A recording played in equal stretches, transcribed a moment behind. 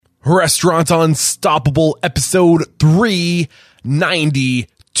Restaurant Unstoppable, episode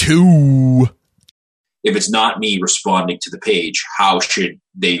 392. If it's not me responding to the page, how should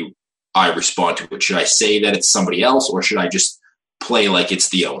I respond to it? Should I say that it's somebody else, or should I just play like it's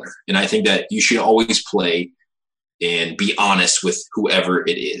the owner? And I think that you should always play and be honest with whoever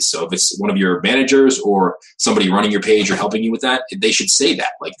it is. So if it's one of your managers or somebody running your page or helping you with that, they should say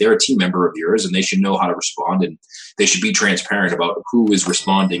that. Like, they're a team member of yours and they should know how to respond, and they should be transparent about who is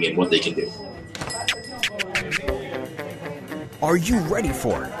responding and what they can do. Are you ready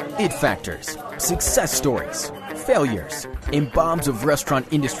for it factors, success stories, failures, and bombs of restaurant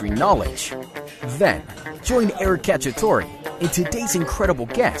industry knowledge? Then join Eric Cacciatore and today's incredible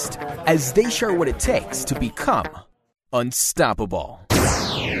guest as they share what it takes to become unstoppable.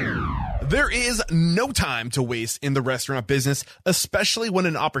 There is no time to waste in the restaurant business, especially when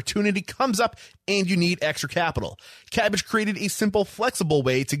an opportunity comes up and you need extra capital. Kabbage created a simple, flexible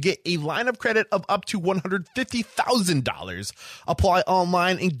way to get a line of credit of up to $150,000. Apply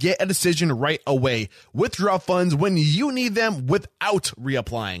online and get a decision right away. Withdraw funds when you need them without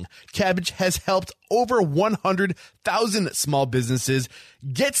reapplying. Kabbage has helped over 100,000 small businesses.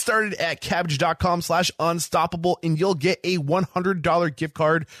 Get started at kabbage.com/unstoppable and you'll get a $100 gift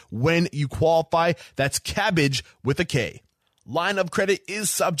card when you qualify. That's Kabbage with a K. Line of credit is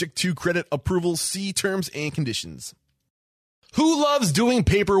subject to credit approval. See terms and conditions. Who loves doing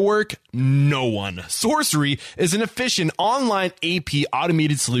paperwork? No one. Sorcery is an efficient online AP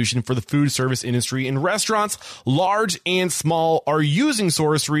automated solution for the food service industry, and restaurants, large and small, are using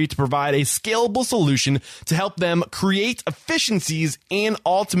Sorcery to provide a scalable solution to help them create efficiencies and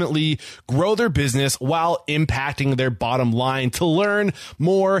ultimately grow their business while impacting their bottom line. To learn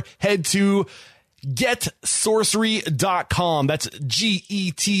more, head to getsorcery.com. That's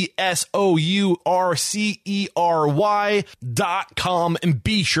GETSOURCERY.com. And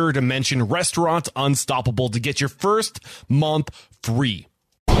be sure to mention Restaurant Unstoppable to get your first month free.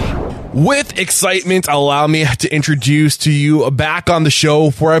 With excitement, allow me to introduce to you back on the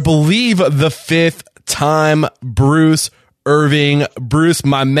show for, I believe, the fifth time, Bruce Irving. Bruce,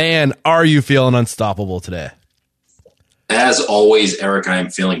 my man, are you feeling unstoppable today? As always, Eric, I am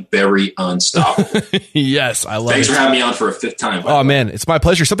feeling very unstoppable. Yes, I love it. Thanks for having me on for a fifth time. Oh, man, it's my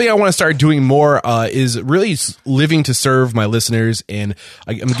pleasure. Something I want to start doing more is really living to serve my listeners. And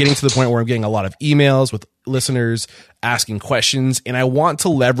I'm getting to the point where I'm getting a lot of emails with listeners asking questions. And I want to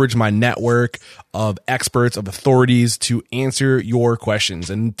leverage my network of experts, of authorities to answer your questions.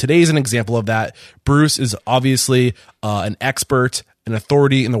 And today's an example of that. Bruce is obviously an expert, an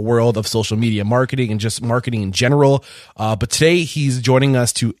authority in the world of social media marketing and just marketing in general. But today he's joining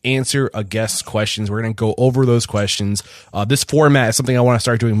us to answer a guest's questions. We're going to go over those questions. This format is something I want to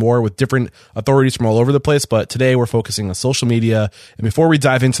start doing more with different authorities from all over the place. But today we're focusing on social media. And before we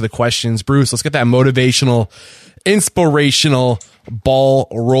dive into the questions, Bruce, let's get that motivational, inspirational ball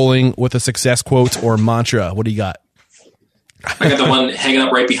rolling with a success quote or mantra. What do you got? I got the one hanging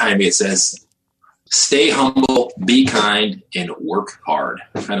up right behind me. It says, "Stay humble, be kind, and work hard."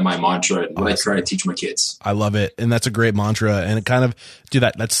 Kind of my mantra and what I try to teach my kids. I love it. And that's a great mantra. And it kind of, dude,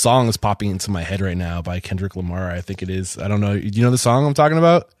 that song is popping into my head right now by Kendrick Lamar. I think it is. I don't know. Do you know the song I'm talking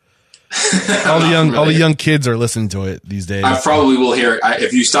about? all the young kids are listening to it these days. I probably will hear it.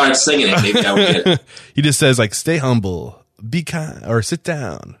 If you started singing it, maybe I would get it. He just says, like, stay humble, be kind, or sit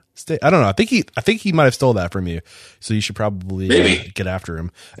down. I don't know. I think he might have stole that from you. So you should probably get after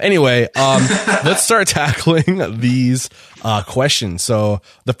him. Anyway, let's start tackling these questions. So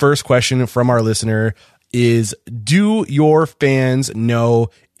the first question from our listener is, do your fans know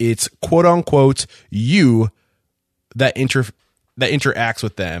it's quote unquote you that interacts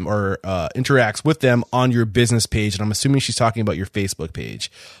with them or interacts with them on your business page? And I'm assuming she's talking about your Facebook page.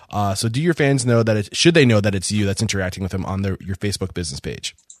 So do your fans know that should they know that it's you that's interacting with them on your Facebook business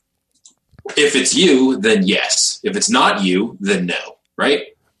page? If it's you, then yes. If it's not you, then no. Right.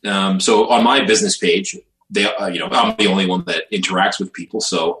 So on my business page, I'm the only one that interacts with people.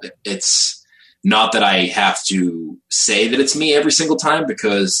 So it's not that I have to say that it's me every single time,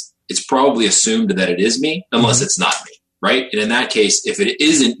 because it's probably assumed that it is me unless it's not me. Right. And in that case, if it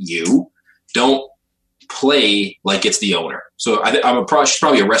isn't you, don't play like it's the owner. So she's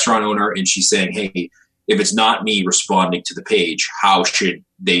probably a restaurant owner, and she's saying, hey, if it's not me responding to the page, how should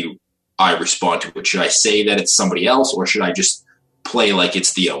I respond to it? Should I say that it's somebody else, or should I just play like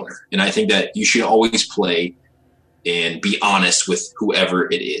it's the owner? And I think that you should always play and be honest with whoever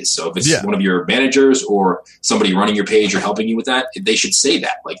it is. So if it's one of your managers or somebody running your page or helping you with that, they should say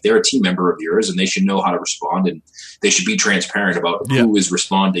that. Like, they're a team member of yours and they should know how to respond, and they should be transparent about who is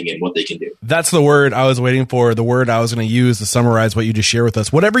responding and what they can do. That's the word I was waiting for, the word I was going to use to summarize what you just shared with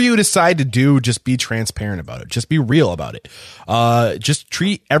us. Whatever you decide to do, just be transparent about it. Just be real about it. Just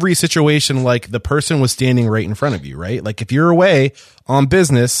treat every situation like the person was standing right in front of you, right? Like, if you're away on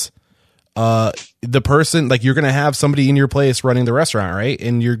business, the person, like, you're going to have somebody in your place running the restaurant, right?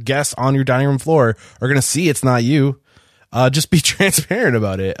 And your guests on your dining room floor are going to see it's not you. Just be transparent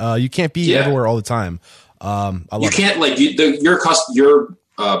about it. You can't be everywhere all the time. You can't, like, your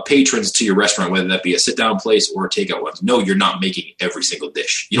patrons to your restaurant, whether that be a sit down place or a takeout one, no, you're not making every single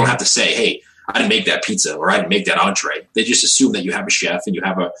dish. You don't have to say, hey, I didn't make that pizza or I didn't make that entree. They just assume that you have a chef and you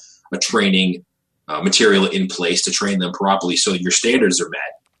have a training material in place to train them properly, so your standards are met.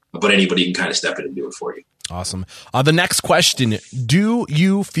 But anybody can kind of step in and do it for you. Awesome. The next question, do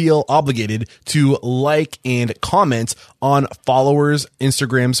you feel obligated to like and comment on followers'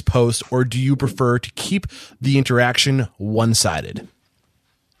 Instagram's posts, or do you prefer to keep the interaction one-sided?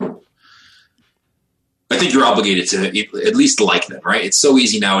 I think you're obligated to at least like them, right? It's so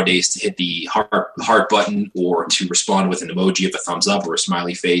easy nowadays to hit the heart button or to respond with an emoji of a thumbs up or a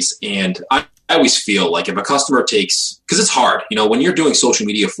smiley face. And I always feel like if a customer takes, because it's hard, when you're doing social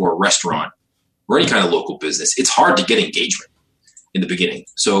media for a restaurant or any kind of local business, it's hard to get engagement in the beginning.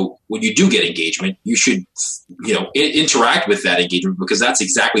 So when you do get engagement, you should, interact with that engagement, because that's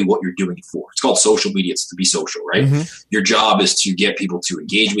exactly what you're doing it for. It's called social media. It's to be social, right? Mm-hmm. Your job is to get people to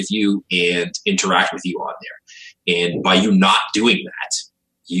engage with you and interact with you on there. And by you not doing that,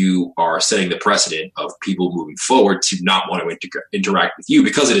 you are setting the precedent of people moving forward to not want to interact with you,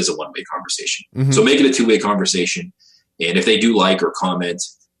 because it is a one-way conversation. Mm-hmm. So make it a two-way conversation. And if they do like or comment,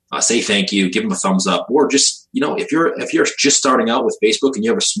 say thank you, give them a thumbs up, or just, if you're just starting out with Facebook and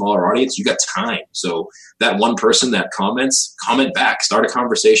you have a smaller audience, you got time. So that one person that comments, comment back, start a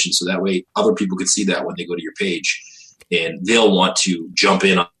conversation. So that way other people can see that when they go to your page, and they'll want to jump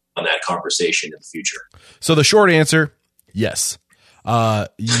in on that conversation in the future. So the short answer, yes.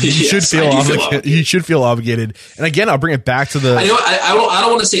 You should feel obligated. You should feel obligated. And again, I'll bring it back to the. I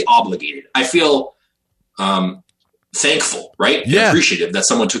don't want to say obligated. I feel thankful, right? Yeah. Appreciative that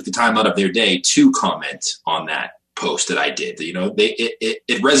someone took the time out of their day to comment on that post that I did.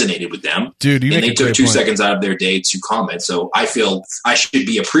 It resonated with them, dude. And they took 2 seconds out of their day to comment. So I feel I should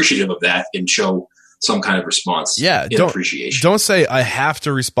be appreciative of that and show some kind of response. Yeah, appreciation. Don't say I have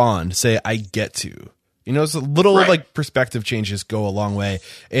to respond. Say I get to. It's a little like perspective changes go a long way.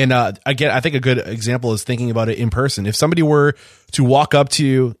 And again, I think a good example is thinking about it in person. If somebody were to walk up to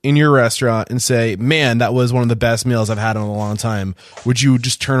you in your restaurant and say, man, that was one of the best meals I've had in a long time, would you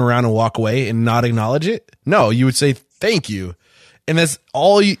just turn around and walk away and not acknowledge it? No, you would say thank you. And that's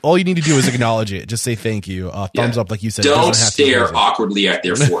all you need to do is acknowledge it. Just say thank you. Thumbs up, like you said. Don't stare awkwardly at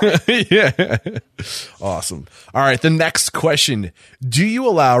their forehead. Yeah. Awesome. All right. The next question. Do you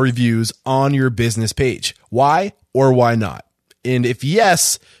allow reviews on your business page? Why or why not? And if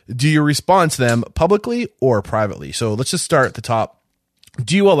yes, do you respond to them publicly or privately? So let's just start at the top.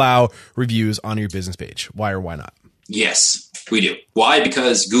 Do you allow reviews on your business page? Why or why not? Yes, we do. Why?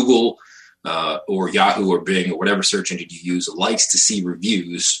 Because Google or Yahoo or Bing or whatever search engine you use likes to see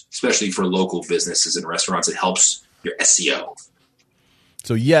reviews, especially for local businesses and restaurants. It helps your SEO.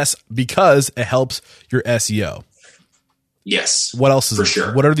 So yes, because it helps your SEO. Yes. What else is for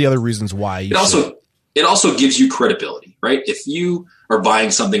sure? What are the other reasons why? It also gives you credibility, right? If you are buying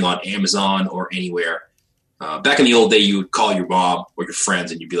something on Amazon or anywhere, back in the old day, you would call your mom or your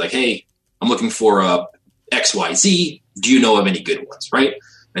friends and you'd be like, hey, I'm looking for XYZ. Do you know of any good ones, right?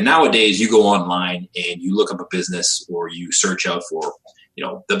 And nowadays you go online and you look up a business or you search out for,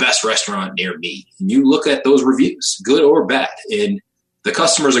 the best restaurant near me, and you look at those reviews, good or bad. And the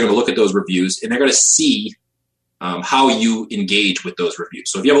customers are going to look at those reviews and they're going to see how you engage with those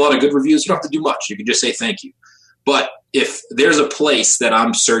reviews. So if you have a lot of good reviews, you don't have to do much. You can just say thank you. But if there's a place that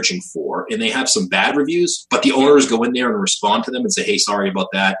I'm searching for and they have some bad reviews, but the owners go in there and respond to them and say, hey, sorry about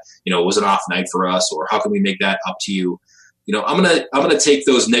that. It was an off night for us, or how can we make that up to you? I'm gonna take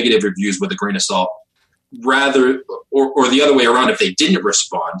those negative reviews with a grain of salt, rather, or the other way around. If they didn't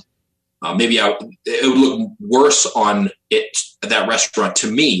respond, maybe it would look worse on that restaurant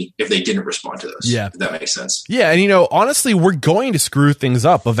to me if they didn't respond to those. Yeah, if that makes sense. Yeah, and honestly, we're going to screw things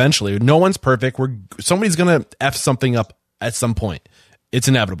up eventually. No one's perfect. Somebody's gonna F something up at some point. It's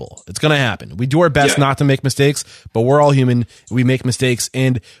inevitable. It's going to happen. We do our best not to make mistakes, but we're all human. We make mistakes.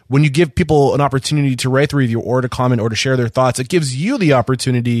 And when you give people an opportunity to write the review or to comment or to share their thoughts, it gives you the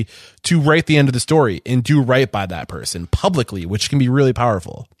opportunity to write the end of the story and do right by that person publicly, which can be really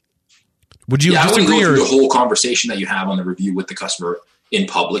powerful. Would you I wouldn't disagree? go through the whole conversation that you have on the review with the customer in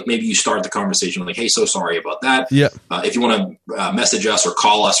public. Maybe you start the conversation like, hey, so sorry about that. Yeah. If you want to message us or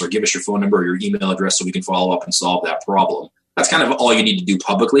call us or give us your phone number or your email address so we can follow up and solve that problem. That's kind of all you need to do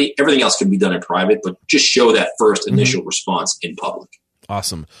publicly. Everything else can be done in private, but just show that first initial response in public.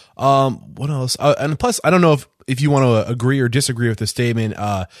 Awesome. What else? And plus, I don't know if you want to agree or disagree with the statement,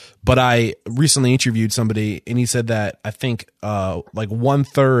 but I recently interviewed somebody and he said that I think like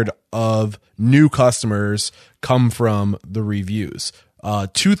 1/3 of new customers come from the reviews,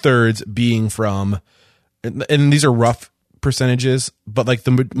 2/3 being from, and these are rough percentages, but like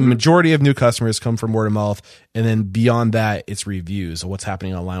the majority of new customers come from word of mouth, and then beyond that it's reviews. What's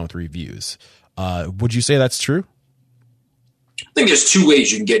happening online with reviews? Would you say that's true? I think there's two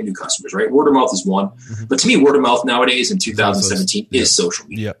ways you can get new customers, right? Word of mouth is one, but to me, word of mouth nowadays in 2017 is social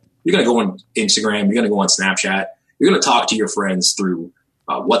media. Yep. You're going to go on Instagram, you're going to go on Snapchat, you're going to talk to your friends through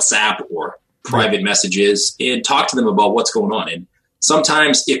WhatsApp or private messages and talk to them about what's going on. And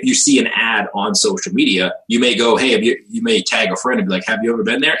sometimes if you see an ad on social media, you may go, hey, you may tag a friend and be like, have you ever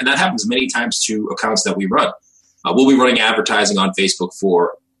been there? And that happens many times to accounts that we run. We'll be running advertising on Facebook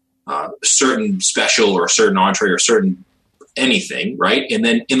for a certain special or a certain entree or certain anything, right? And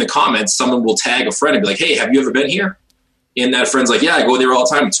then in the comments, someone will tag a friend and be like, hey, have you ever been here? And that friend's like, yeah, I go there all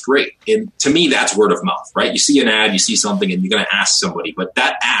the time. It's great. And to me, that's word of mouth, right? You see an ad, you see something, and you're going to ask somebody. But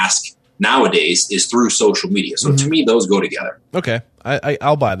that ask nowadays is through social media. So to me, those go together. Okay.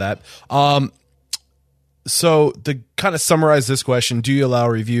 I'll buy that. So to kind of summarize this question, do you allow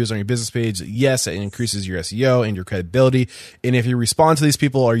reviews on your business page? Yes, it increases your SEO and your credibility. And if you respond to these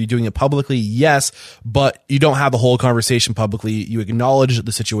people, are you doing it publicly? Yes, but you don't have the whole conversation publicly. You acknowledge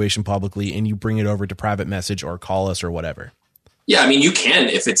the situation publicly and you bring it over to private message or call us or whatever. Yeah, I mean, you can.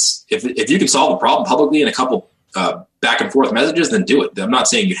 If you can solve the problem publicly in a couple back and forth messages, then do it. I'm not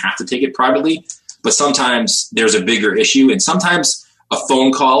saying you have to take it privately, but sometimes there's a bigger issue, and sometimes a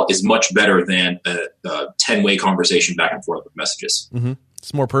phone call is much better than a 10-way conversation back and forth with messages. Mm-hmm.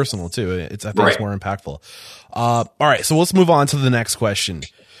 It's more personal too. I think it's more impactful. All right, so let's move on to the next question.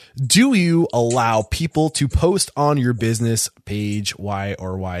 Do you allow people to post on your business page? Why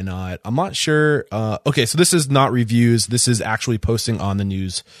or why not? I'm not sure. Okay, so this is not reviews. This is actually posting on the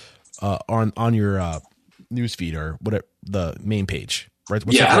news, on your news feed or whatever, the main page. Right?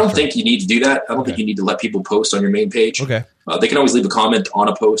 I don't think you need to do that. I don't think you need to let people post on your main page. Okay. They can always leave a comment on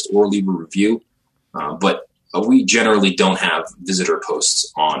a post or leave a review, but we generally don't have visitor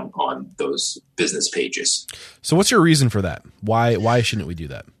posts on those business pages. So what's your reason for that? Why shouldn't we do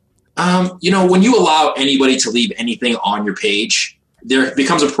that? When you allow anybody to leave anything on your page, there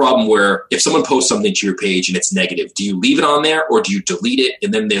becomes a problem where if someone posts something to your page and it's negative, do you leave it on there or do you delete it?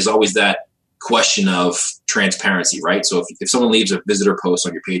 And then there's always that question of transparency, right? So if someone leaves a visitor post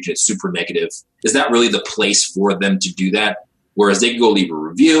on your page and it's super negative, is that really the place for them to do that? Whereas they can go leave a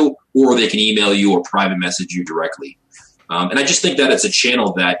review or they can email you or private message you directly. And I just think that it's a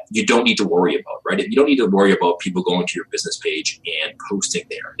channel that you don't need to worry about, right? You don't need to worry about people going to your business page and posting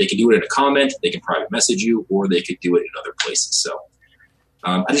there. They can do it in a comment, they can private message you, or they could do it in other places. So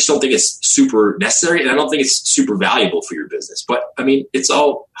I just don't think it's super necessary, and I don't think it's super valuable for your business. But, I mean, it's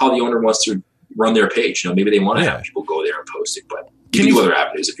all how the owner wants to run their page. Maybe they want to have people go there and post it, but you can do other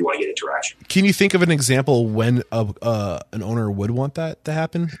avenues if you want to get interaction. Can you think of an example when an owner would want that to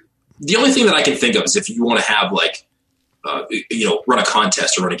happen? The only thing that I can think of is if you want to have run a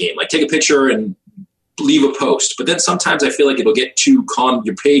contest or run a game, like take a picture and leave a post. But then sometimes I feel like it'll get your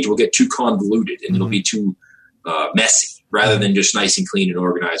page will get too convoluted and it'll be too messy rather than just nice and clean and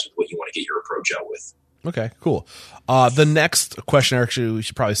organized with what you want to get your approach out with. Okay, cool. The next question, actually, we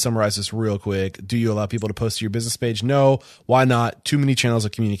should probably summarize this real quick. Do you allow people to post to your business page? No. Why not? Too many channels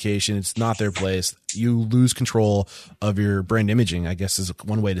of communication. It's not their place. You lose control of your brand imaging, I guess is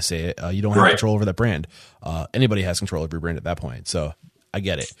one way to say it. You don't have control over that brand. Anybody has control of your brand at that point. So I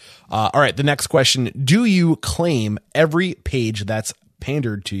get it. All right, the next question. Do you claim every page that's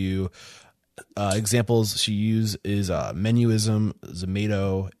pandered to you? Examples she used is Menuism,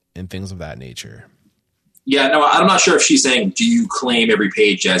 Zomato, and things of that nature. Yeah, no, I'm not sure if she's saying, do you claim every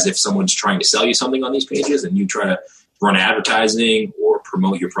page as if someone's trying to sell you something on these pages and you try to run advertising or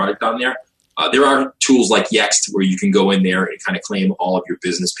promote your product on there? There are tools like Yext where you can go in there and kind of claim all of your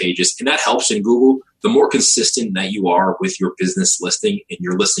business pages, and that helps in Google. The more consistent that you are with your business listing, and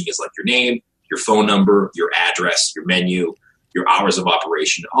your listing is like your name, your phone number, your address, your menu, your hours of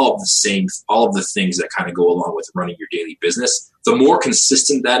operation, all of the things that kind of go along with running your daily business. The more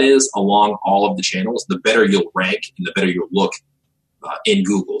consistent that is along all of the channels, the better you'll rank and the better you'll look in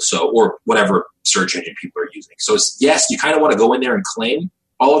Google. So, or whatever search engine people are using. So yes, you kind of want to go in there and claim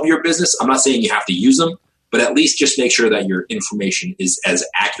all of your business. I'm not saying you have to use them, but at least just make sure that your information is as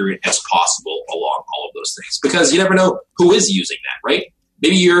accurate as possible along all of those things, because you never know who is using that, right?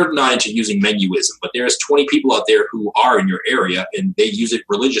 Maybe you're not into using menuism, but there's 20 people out there who are in your area and they use it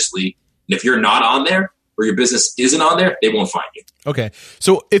religiously. And if you're not on there or your business isn't on there, they won't find you. Okay.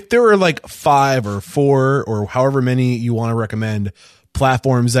 So if there were like 5 or 4 or however many you want to recommend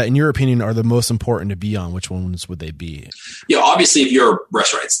platforms that in your opinion are the most important to be on, which ones would they be? Yeah, obviously if you're a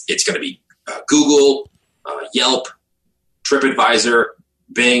restaurant, it's going to be Google, Yelp, TripAdvisor,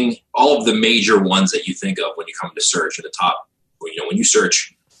 Bing, all of the major ones that you think of when you come to search at the top. When you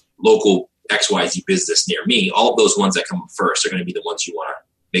search local XYZ business near me, all of those ones that come up first are going to be the ones you want to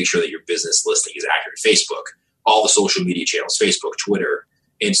make sure that your business listing is accurate. Facebook, all the social media channels, Facebook, Twitter,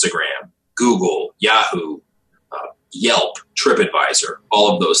 Instagram, Google, Yahoo, Yelp, TripAdvisor,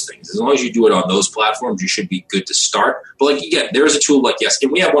 all of those things. As long as you do it on those platforms, you should be good to start. But like, again, there is a tool like Yes,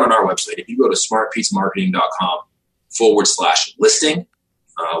 and we have one on our website. If you go to smartpizzamarketing.com/listing,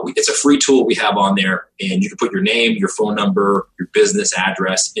 it's a free tool we have on there, and you can put your name, your phone number, your business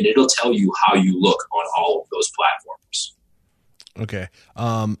address, and it'll tell you how you look on all of those platforms. Okay.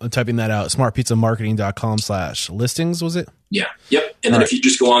 I'm typing that out. smartpizzamarketing.com/listings, was it? Yeah. Yep. And then if you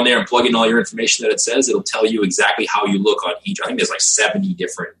just go on there and plug in all your information that it says, it'll tell you exactly how you look on each. I think there's like 70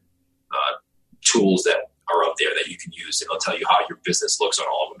 different tools that are out there that you can use, and it'll tell you how your business looks on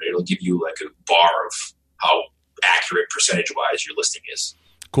all of them. It'll give you like a bar of how accurate percentage-wise your listing is.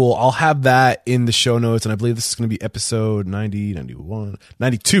 Cool. I'll have that in the show notes, and I believe this is going to be episode 90, 91,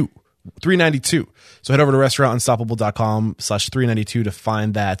 92. 392. So head over to restaurantunstoppable.com/392 to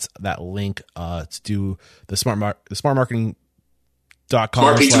find that link to do the smartmarketing.com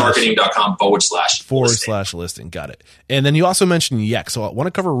smartpizzamarketing.com/listing. Got it. And then you also mentioned Yext. So I want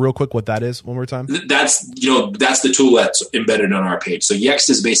to cover real quick what that is one more time. That's the tool that's embedded on our page. So Yext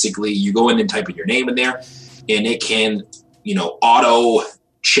is basically you go in and type in your name in there, and it can, auto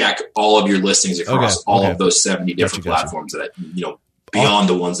check all of your listings across all of those 70 different platforms that, beyond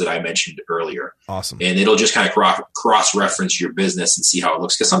the ones that I mentioned earlier. Awesome. And it'll just kind of cross-reference your business and see how it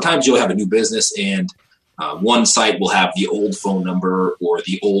looks. Because sometimes you'll have a new business and one site will have the old phone number or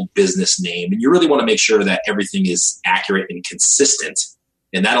the old business name. And you really want to make sure that everything is accurate and consistent.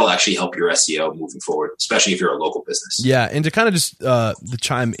 And that'll actually help your SEO moving forward, especially if you're a local business. Yeah. And to kind of just to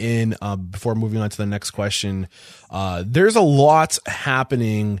chime in before moving on to the next question, there's a lot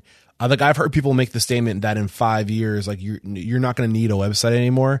happening. Like I've heard people make the statement that in 5 years, like you're not going to need a website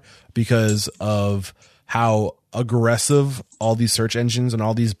anymore because of how aggressive all these search engines and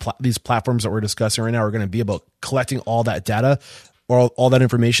all these platforms that we're discussing right now are going to be about collecting all that data or all that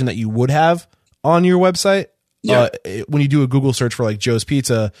information that you would have on your website. Yeah. When you do a Google search for like Joe's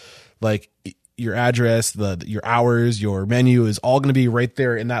Pizza, like your address, your hours, your menu is all going to be right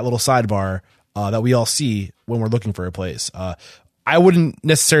there in that little sidebar that we all see when we're looking for a place. I wouldn't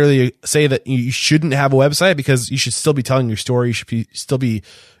necessarily say that you shouldn't have a website because you should still be telling your story. You should still be,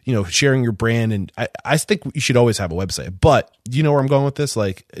 sharing your brand. And I think you should always have a website, but you know where I'm going with this?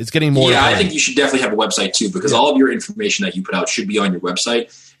 Like it's getting more. Yeah, I think you should definitely have a website too, because all of your information that you put out should be on your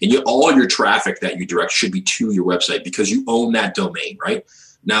website, and all your traffic that you direct should be to your website because you own that domain, right?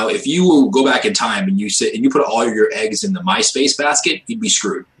 Now, if you go back in time and you put all your eggs in the MySpace basket, you'd be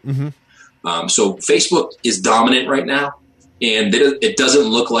screwed. Mm-hmm. So Facebook is dominant right now. And it doesn't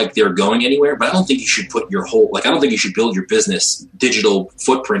look like they're going anywhere, but I don't think you should put I don't think you should build your business digital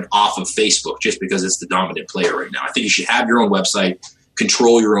footprint off of Facebook just because it's the dominant player right now. I think you should have your own website,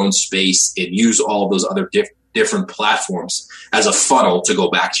 control your own space, and use all of those other different platforms as a funnel to go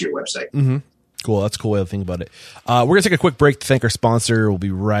back to your website. Mm-hmm. Cool. That's a cool way to think about it. We're going to take a quick break to thank our sponsor. We'll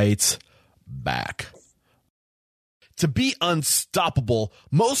be right back. To be unstoppable,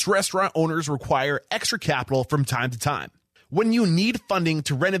 most restaurant owners require extra capital from time to time. When you need funding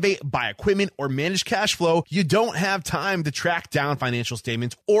to renovate, buy equipment, or manage cash flow, you don't have time to track down financial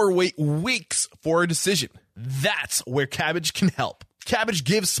statements or wait weeks for a decision. That's where Kabbage can help. Kabbage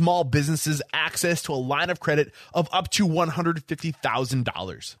gives small businesses access to a line of credit of up to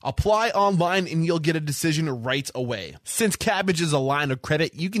 $150,000. Apply online and you'll get a decision right away. Since Kabbage is a line of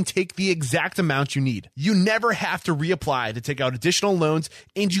credit, you can take the exact amount you need. You never have to reapply to take out additional loans,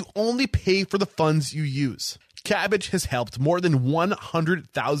 and you only pay for the funds you use. Kabbage has helped more than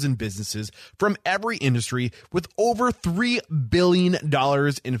 100,000 businesses from every industry with over $3 billion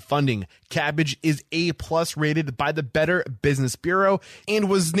in funding. Kabbage is A+ rated by the Better Business Bureau and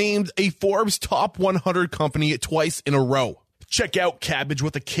was named a Forbes Top 100 company twice in a row. Check out Kabbage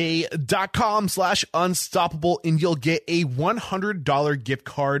with a K.com/unstoppable and you'll get a $100 gift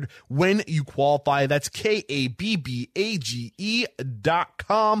card when you qualify. That's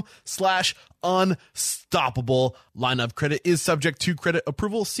KABBAGE.com/unstoppable. Line of credit is subject to credit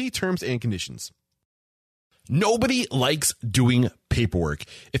approval. See terms and conditions. Nobody likes doing paperwork.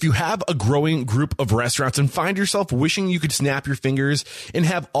 If you have a growing group of restaurants and find yourself wishing you could snap your fingers and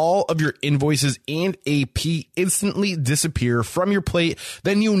have all of your invoices and AP instantly disappear from your plate,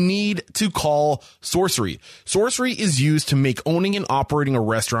 then you need to call Sorcery. Sorcery is used to make owning and operating a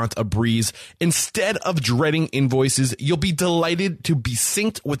restaurant a breeze. Instead of dreading invoices, you'll be delighted to be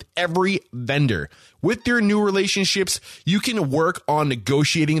synced with every vendor. With your new relationships, you can work on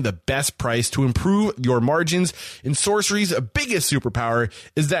negotiating the best price to improve your margins. And Sorcery's biggest superpower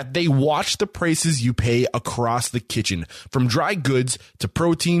is that they watch the prices you pay across the kitchen, from dry goods to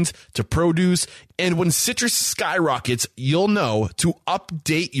proteins to produce. And when citrus skyrockets, you'll know to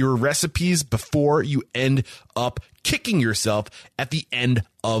update your recipes before you end up kicking yourself at the end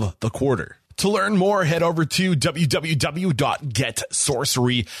of the quarter. To learn more, head over to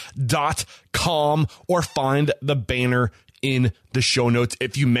www.getsorcery.com or find the banner in the show notes.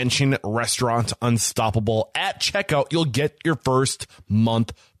 If you mention Restaurant Unstoppable at checkout, you'll get your first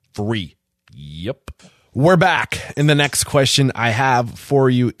month free. Yep. We're back. And the next question I have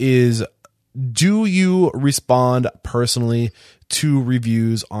for you is, do you respond personally to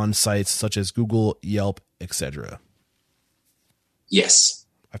reviews on sites such as Google, Yelp, etc.? Yes.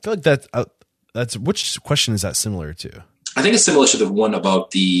 I feel like that's which question is that similar to? I think it's similar to the one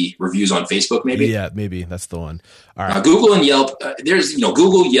about the reviews on Facebook, maybe. Yeah, maybe that's the one. All right. Google and Yelp. There's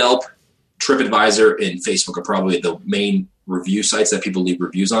Google, Yelp, TripAdvisor, and Facebook are probably the main review sites that people leave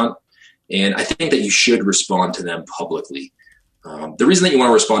reviews on, and I think that you should respond to them publicly. The reason that you want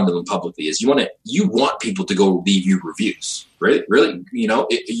to respond to them publicly is you want people to go leave you reviews, right? Really,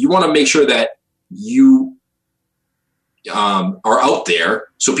 you want to make sure that you are out there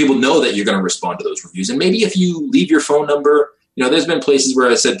so people know that you're going to respond to those reviews. And maybe if you leave your phone number, there's been places where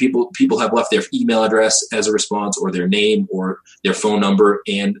I said people have left their email address as a response, or their name or their phone number.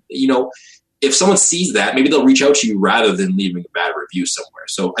 And, if someone sees that, maybe they'll reach out to you rather than leaving a bad review somewhere.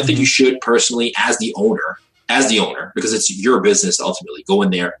 So I think you should personally, as the owner, because it's your business, ultimately go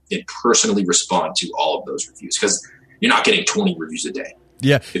in there and personally respond to all of those reviews, because you're not getting 20 reviews a day.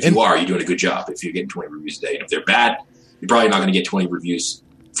 Yeah. If you are, you're doing a good job. If you're getting 20 reviews a day, and if they're bad, you're probably not going to get 20 reviews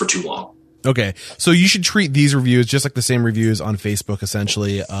for too long. Okay. So you should treat these reviews just like the same reviews on Facebook,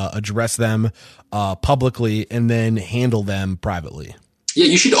 essentially, address them publicly and then handle them privately. Yeah,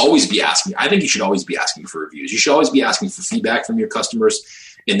 you should always be asking. I think you should always be asking for reviews. You should always be asking for feedback from your customers.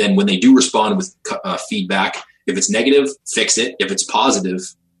 And then when they do respond with feedback, if it's negative, fix it. If it's positive,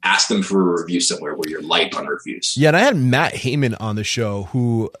 ask them for a review somewhere where you're light on reviews. Yeah, and I had Matt Heyman on the show,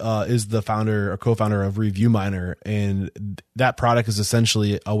 who is the founder or co-founder of Review Miner, and that product is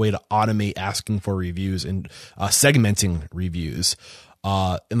essentially a way to automate asking for reviews and segmenting reviews,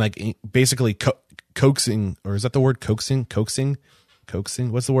 and basically coaxing, or is that the word coaxing? Coaxing?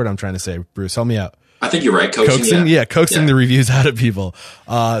 What's the word I'm trying to say, Bruce? Help me out. I think you're right. Coaxing the reviews out of people.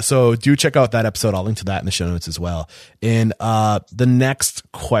 So do check out that episode. I'll link to that in the show notes as well. And the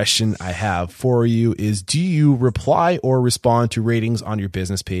next question I have for you is, do you reply or respond to ratings on your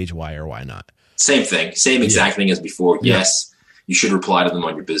business page? Why or why not? Same thing. Same exact thing as before. Yeah. Yes, you should reply to them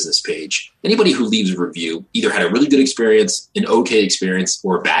on your business page. Anybody who leaves a review either had a really good experience, an okay experience,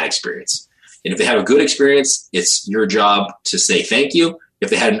 or a bad experience. And if they have a good experience, it's your job to say thank you. If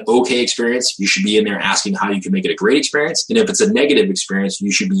they had an okay experience, you should be in there asking how you can make it a great experience. And if it's a negative experience,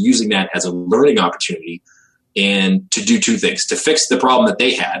 you should be using that as a learning opportunity and to do two things: to fix the problem that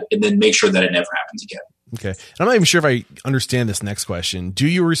they had and then make sure that it never happens again. Okay. And I'm not even sure if I understand this next question. Do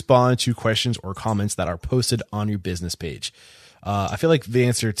you respond to questions or comments that are posted on your business page? I feel like the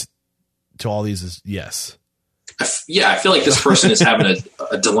answer to all these is yes. I feel like this person is having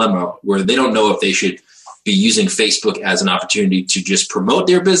a dilemma where they don't know if they should be using Facebook as an opportunity to just promote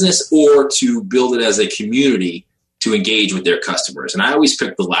their business or to build it as a community to engage with their customers. And I always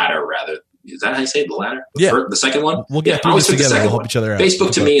pick the latter rather. Is that how you say it? The latter? The second one? We'll get through this together. We'll help each other out.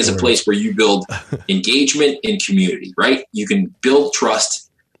 Facebook to me is a place where you build engagement and community, right? You can build trust.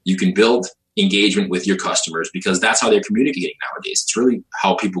 You can build engagement with your customers because that's how they're communicating nowadays. It's really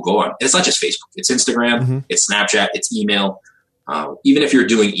how people go on. And it's not just Facebook. It's Instagram. It's Snapchat. It's email. Even if you're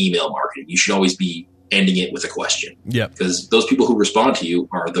doing email marketing, you should always be ending it with a question. Yeah. Because those people who respond to you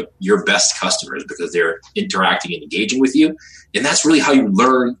are your best customers because they're interacting and engaging with you. And that's really how you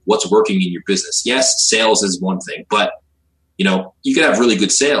learn what's working in your business. Yes, sales is one thing, but you could have really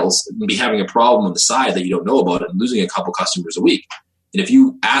good sales and be having a problem on the side that you don't know about and losing a couple customers a week. And if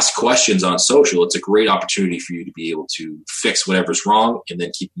you ask questions on social, it's a great opportunity for you to be able to fix whatever's wrong and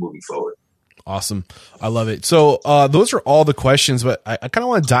then keep moving forward. Awesome. I love it. So those are all the questions, but I kind of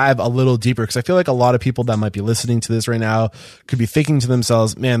want to dive a little deeper because I feel like a lot of people that might be listening to this right now could be thinking to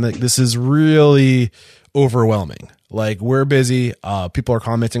themselves, man, this is really overwhelming. Like, we're busy. People are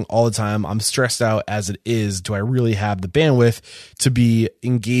commenting all the time. I'm stressed out as it is. Do I really have the bandwidth to be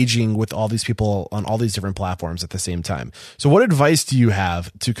engaging with all these people on all these different platforms at the same time? So what advice do you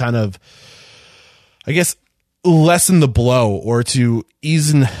have to kind of, I guess, lessen the blow or to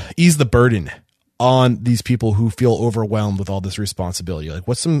ease the burden on these people who feel overwhelmed with all this responsibility? Like,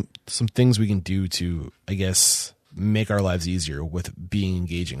 what's some things we can do to, I guess, make our lives easier with being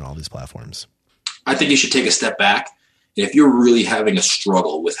engaging on all these platforms? I think you should take a step back. And if you're really having a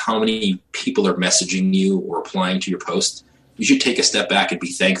struggle with how many people are messaging you or replying to your post, you should take a step back and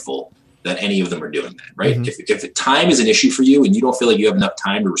be thankful that any of them are doing that, right? Mm-hmm. If time is an issue for you and you don't feel like you have enough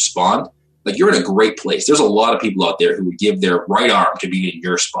time to respond, like, you're in a great place. There's a lot of people out there who would give their right arm to be in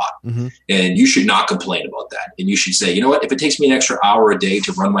your spot. Mm-hmm. And you should not complain about that. And you should say, you know what, if it takes me an extra hour a day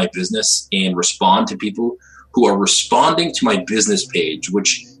to run my business and respond to people who are responding to my business page,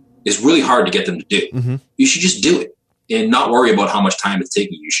 which is really hard to get them to do, mm-hmm. you should just do it and not worry about how much time it's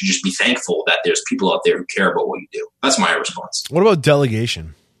taking you. You should just be thankful that there's people out there who care about what you do. That's my response. What about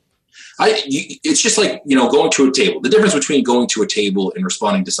delegation? It's just like, going to a table. The difference between going to a table and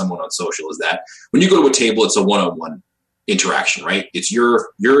responding to someone on social is that when you go to a table, it's a one-on-one interaction, right? It's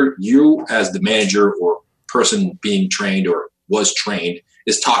you as the manager or person being trained or was trained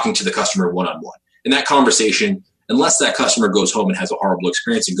is talking to the customer one-on-one. And that conversation, unless that customer goes home and has a horrible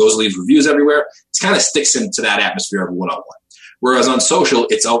experience and goes and leaves reviews everywhere, it kind of sticks into that atmosphere of one-on-one. Whereas on social,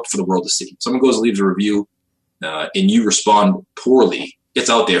 it's out for the world to see. Someone goes and leaves a review and you respond poorly, it's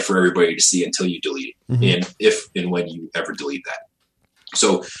out there for everybody to see until you delete it. Mm-hmm. And if and when you ever delete that.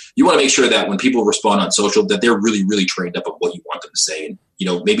 So you want to make sure that when people respond on social, that they're really, really trained up on what you want them to say. And,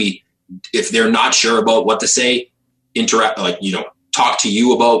 maybe if they're not sure about what to say, talk to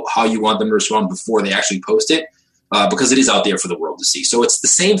you about how you want them to respond before they actually post it, because it is out there for the world to see. So it's the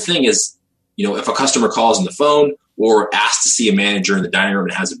same thing as, if a customer calls on the phone or asks to see a manager in the dining room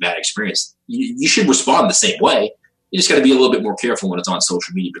and has a bad experience, you should respond the same way. You just got to be a little bit more careful when it's on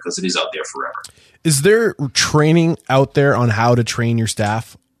social media because it is out there forever. Is there training out there on how to train your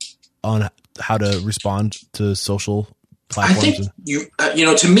staff on how to respond to social platforms? I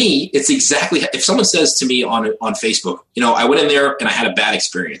think to me, it's exactly, if someone says to me on Facebook, I went in there and I had a bad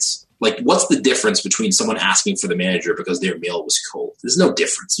experience. Like, what's the difference between someone asking for the manager because their meal was cold? There's no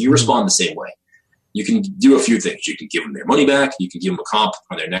difference. You respond the same way. You can do a few things. You can give them their money back. You can give them a comp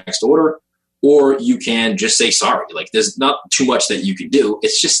on their next order. Or you can just say sorry. Like, there's not too much that you can do.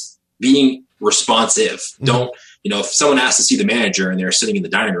 It's just being responsive. Mm-hmm. Don't, if someone asks to see the manager and they're sitting in the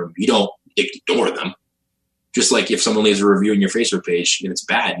dining room, you don't ignore them. Just like if someone leaves a review on your Facebook page and it's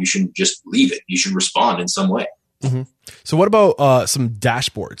bad, you shouldn't just leave it. You should respond in some way. Mm-hmm. So what about some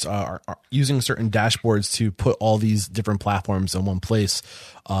dashboards? Are using certain dashboards to put all these different platforms in one place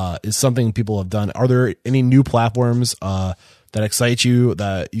is something people have done. Are there any new platforms that excite you,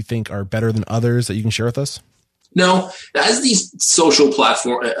 that you think are better than others that you can share with us? No, as these social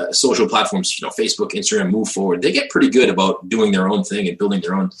platforms, Facebook, Instagram, move forward, they get pretty good about doing their own thing and building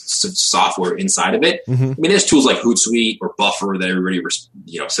their own software inside of it. Mm-hmm. I mean, there's tools like Hootsuite or Buffer that everybody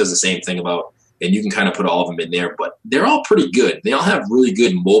says the same thing about, and you can kind of put all of them in there, but they're all pretty good. They all have really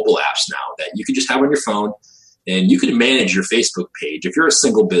good mobile apps now that you can just have on your phone, and you can manage your Facebook page. If you're a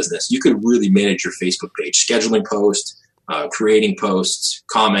single business, you could really manage your Facebook page, scheduling posts, creating posts,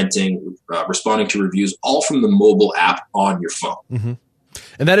 commenting, responding to reviews, all from the mobile app on your phone. Mm-hmm.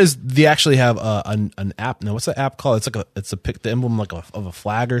 And that is, they actually have an app. Now, what's the app called? It's the emblem of a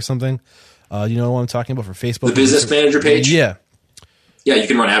flag or something. You know what I'm talking about for Facebook? The business manager page? Yeah. Yeah, you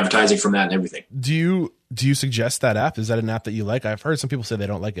can run advertising from that and everything. Do you suggest that app? Is that an app that you like? I've heard some people say they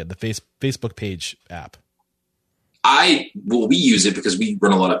don't like it, the Facebook page app. We use it because we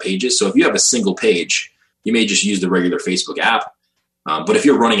run a lot of pages. So if you have a single page, you may just use the regular Facebook app. But if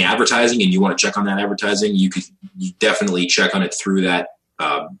you're running advertising and you want to check on that advertising, you definitely check on it through that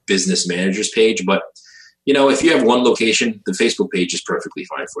business manager's page. But, if you have one location, the Facebook page is perfectly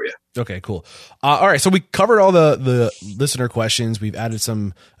fine for you. Okay, cool. All right. So we covered all the listener questions. We've added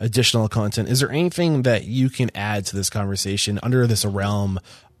some additional content. Is there anything that you can add to this conversation under this realm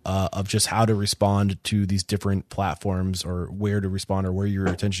of just how to respond to these different platforms, or where to respond, or where your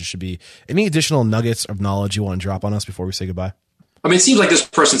attention should be. Any additional nuggets of knowledge you want to drop on us before we say goodbye? I mean, it seems like this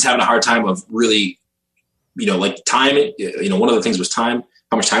person's having a hard time of really, like time. One of the things was time.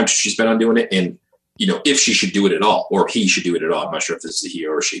 How much time should she spend on doing it? And, if she should do it at all, or he should do it at all. I'm not sure if this is a he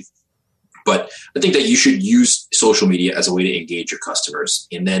or a she. But I think that you should use social media as a way to engage your customers.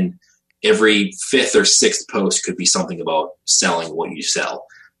 And then every 5th or 6th post could be something about selling what you sell.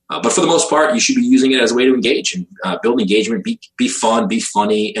 But for the most part, you should be using it as a way to engage and build engagement, be fun, be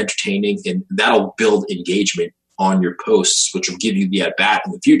funny, entertaining, and that'll build engagement on your posts, which will give you the at-bat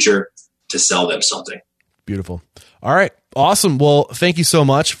in the future to sell them something. Beautiful. All right. Awesome. Well, thank you so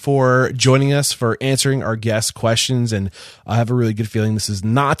much for joining us, for answering our guest questions. And I have a really good feeling this is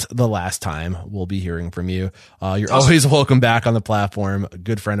not the last time we'll be hearing from you. You're always welcome back on the platform, a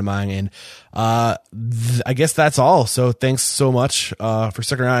good friend of mine. And I guess that's all. So thanks so much for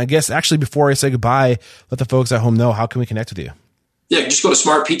sticking around. I guess actually before I say goodbye, let the folks at home know, how can we connect with you? Yeah, just go to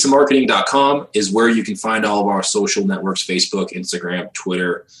smartpizzamarketing.com is where you can find all of our social networks, Facebook, Instagram,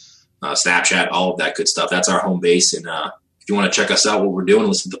 Twitter, Snapchat, all of that good stuff. That's our home base. And if you want to check us out, what we're doing,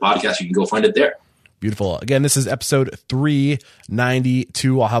 listen to the podcast, you can go find it there. Beautiful. Again, this is episode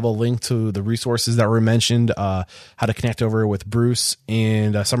 392. I'll have a link to the resources that were mentioned, how to connect over with Bruce,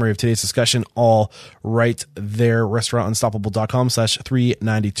 and a summary of today's discussion, all right there,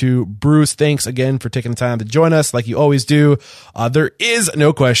 restaurantunstoppable.com/392. Bruce, thanks again for taking the time to join us like you always do. There is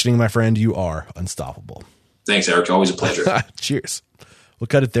no questioning, my friend. You are unstoppable. Thanks, Eric. Always a pleasure. Cheers. We'll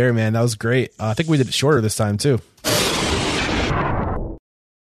cut it there, man. That was great. I think we did it shorter this time, too.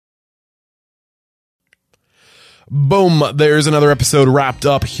 Boom. There's another episode wrapped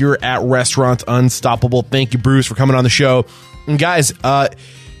up here at Restaurant Unstoppable. Thank you, Bruce, for coming on the show. And guys,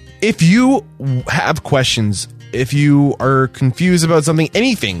 if you have questions, if you are confused about something,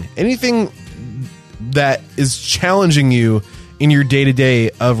 anything that is challenging you in your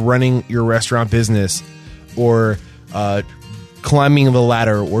day-to-day of running your restaurant business, or climbing the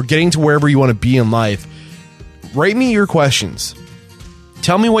ladder, or getting to wherever you want to be in life, write me your questions.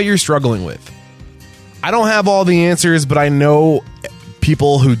 Tell me what you're struggling with. I don't have all the answers, but I know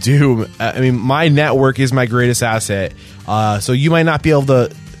people who do. I mean, my network is my greatest asset. So you might not be able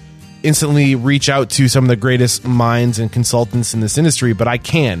to instantly reach out to some of the greatest minds and consultants in this industry, but I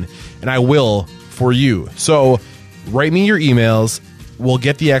can, and I will for you. So write me your emails. We'll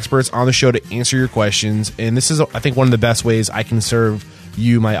get the experts on the show to answer your questions. And this is, I think, one of the best ways I can serve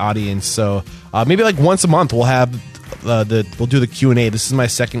you, my audience. So maybe like once a month, we'll have we'll do the Q&A. This is my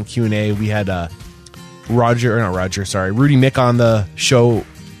second Q&A. We had Rudy Mick on the show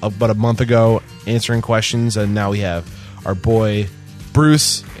about a month ago answering questions. And now we have our boy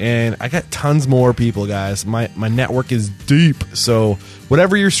Bruce, and I got tons more people, guys. My network is deep. So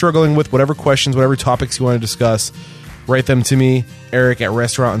whatever you're struggling with, whatever questions, whatever topics you want to discuss, write them to me, Eric at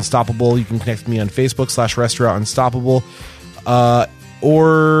Restaurant Unstoppable. You can connect with me on Facebook /Restaurant Unstoppable,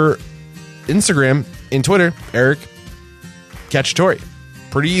 or Instagram and Twitter, Eric Cacciatore.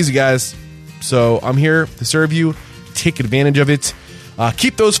 Pretty easy, guys. So I'm here to serve you. Take advantage of it.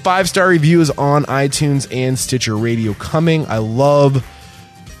 Keep those 5-star reviews on iTunes and Stitcher Radio coming. I love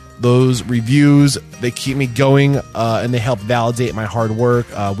those reviews. They keep me going, and they help validate my hard work.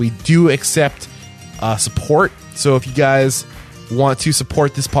 We do accept support. So if you guys want to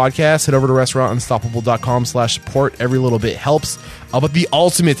support this podcast, head over to restaurantunstoppable.com/support. Every little bit helps. But the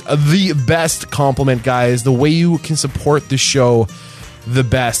ultimate, the best compliment, guys, the way you can support the show the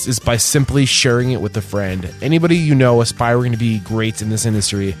best is by simply sharing it with a friend. Anybody you know aspiring to be great in this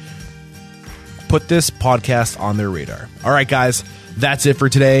industry, put this podcast on their radar. All right, guys, that's it for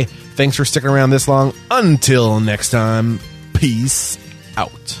today. Thanks for sticking around this long. Until next time, peace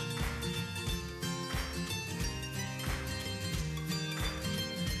out.